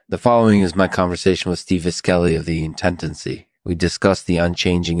The following is my conversation with Steve Viscelli of the Intentancy. We discuss the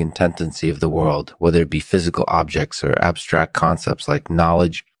unchanging intentancy of the world, whether it be physical objects or abstract concepts like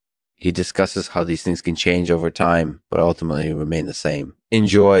knowledge. He discusses how these things can change over time, but ultimately remain the same.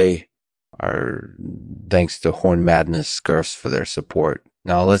 Enjoy. Our thanks to Horn Madness Scurfs for their support.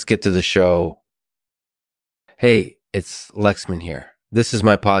 Now let's get to the show. Hey, it's Lexman here. This is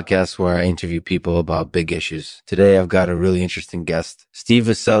my podcast where I interview people about big issues. Today I've got a really interesting guest. Steve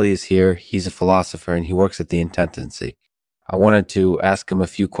Viscelli is here. He's a philosopher and he works at the Intentancy. I wanted to ask him a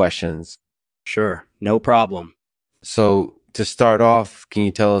few questions. Sure, no problem. So to start off, can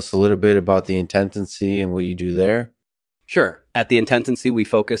you tell us a little bit about the Intentancy and what you do there? Sure. At the Intentancy, we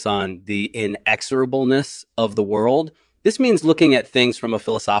focus on the inexorableness of the world. This means looking at things from a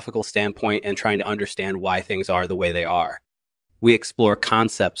philosophical standpoint and trying to understand why things are the way they are. We explore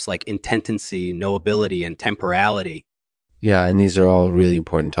concepts like intentancy, knowability, and temporality. Yeah, and these are all really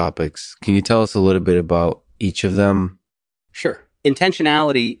important topics. Can you tell us a little bit about each of them? Sure.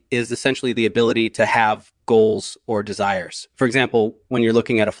 Intentionality is essentially the ability to have goals or desires. For example, when you're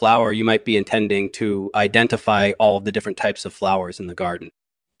looking at a flower, you might be intending to identify all of the different types of flowers in the garden.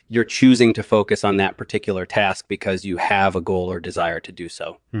 You're choosing to focus on that particular task because you have a goal or desire to do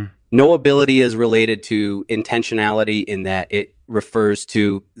so. Knowability is related to intentionality in that it refers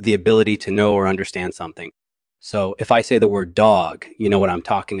to the ability to know or understand something. So if I say the word dog, you know what I'm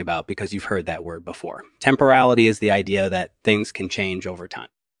talking about because you've heard that word before. Temporality is the idea that things can change over time.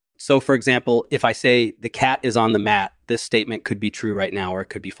 So for example, if I say the cat is on the mat, this statement could be true right now or it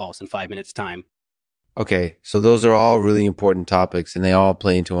could be false in 5 minutes' time. Okay, so those are all really important topics and they all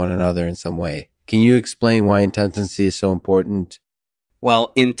play into one another in some way. Can you explain why intentancy is so important?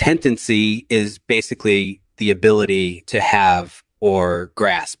 Well, intentancy is basically the ability to have or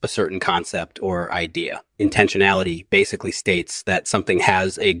grasp a certain concept or idea. Intentionality basically states that something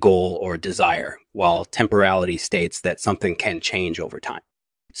has a goal or desire, while temporality states that something can change over time.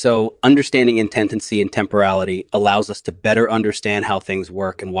 So understanding intentancy and temporality allows us to better understand how things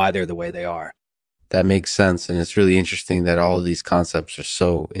work and why they're the way they are. That makes sense. And it's really interesting that all of these concepts are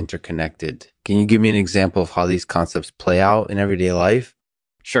so interconnected. Can you give me an example of how these concepts play out in everyday life?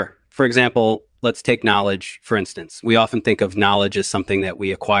 Sure. For example, let's take knowledge, for instance. We often think of knowledge as something that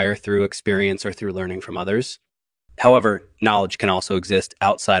we acquire through experience or through learning from others. However, knowledge can also exist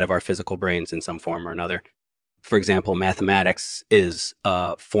outside of our physical brains in some form or another. For example, mathematics is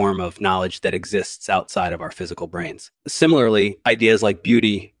a form of knowledge that exists outside of our physical brains. Similarly, ideas like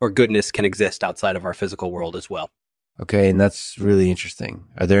beauty or goodness can exist outside of our physical world as well. Okay, and that's really interesting.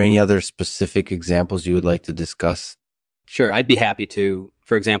 Are there any other specific examples you would like to discuss? Sure, I'd be happy to,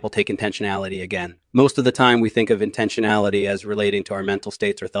 for example, take intentionality again. Most of the time, we think of intentionality as relating to our mental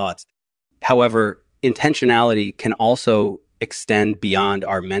states or thoughts. However, intentionality can also extend beyond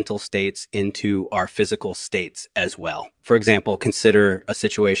our mental states into our physical states as well. For example, consider a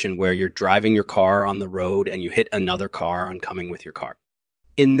situation where you're driving your car on the road and you hit another car oncoming with your car.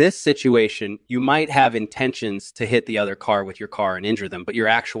 In this situation, you might have intentions to hit the other car with your car and injure them, but your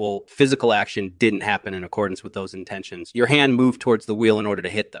actual physical action didn't happen in accordance with those intentions. Your hand moved towards the wheel in order to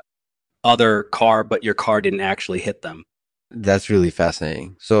hit the other car, but your car didn't actually hit them. That's really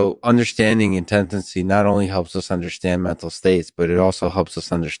fascinating. So understanding intentancy not only helps us understand mental states, but it also helps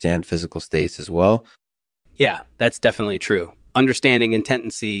us understand physical states as well. Yeah, that's definitely true. Understanding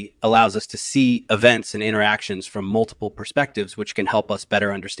intentancy allows us to see events and interactions from multiple perspectives, which can help us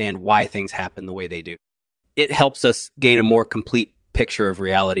better understand why things happen the way they do. It helps us gain a more complete picture of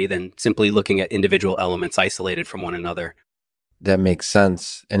reality than simply looking at individual elements isolated from one another. That makes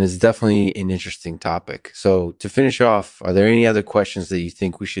sense. And it's definitely an interesting topic. So to finish off, are there any other questions that you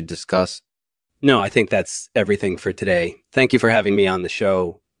think we should discuss? No, I think that's everything for today. Thank you for having me on the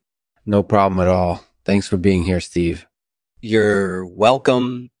show. No problem at all. Thanks for being here, Steve. You're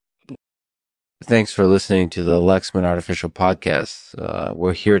welcome. Thanks for listening to the Lexman Artificial Podcast.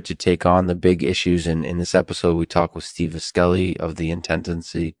 We're here to take on the big issues. And in this episode, we talk with Steve Viscelli of the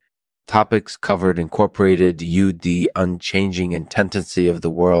Intentancy. Topics covered incorporated the unchanging intentancy of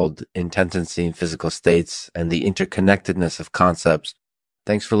the world, intentancy in physical states, and the interconnectedness of concepts.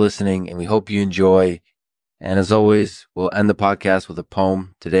 Thanks for listening, and we hope you enjoy. And as always, we'll end the podcast with a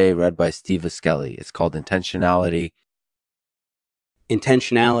poem today read by Steve Viscelli. It's called Intentionality.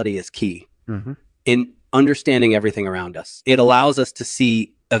 Intentionality is key in understanding everything around us. It allows us to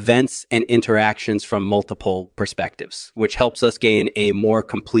see events and interactions from multiple perspectives, which helps us gain a more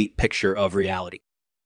complete picture of reality.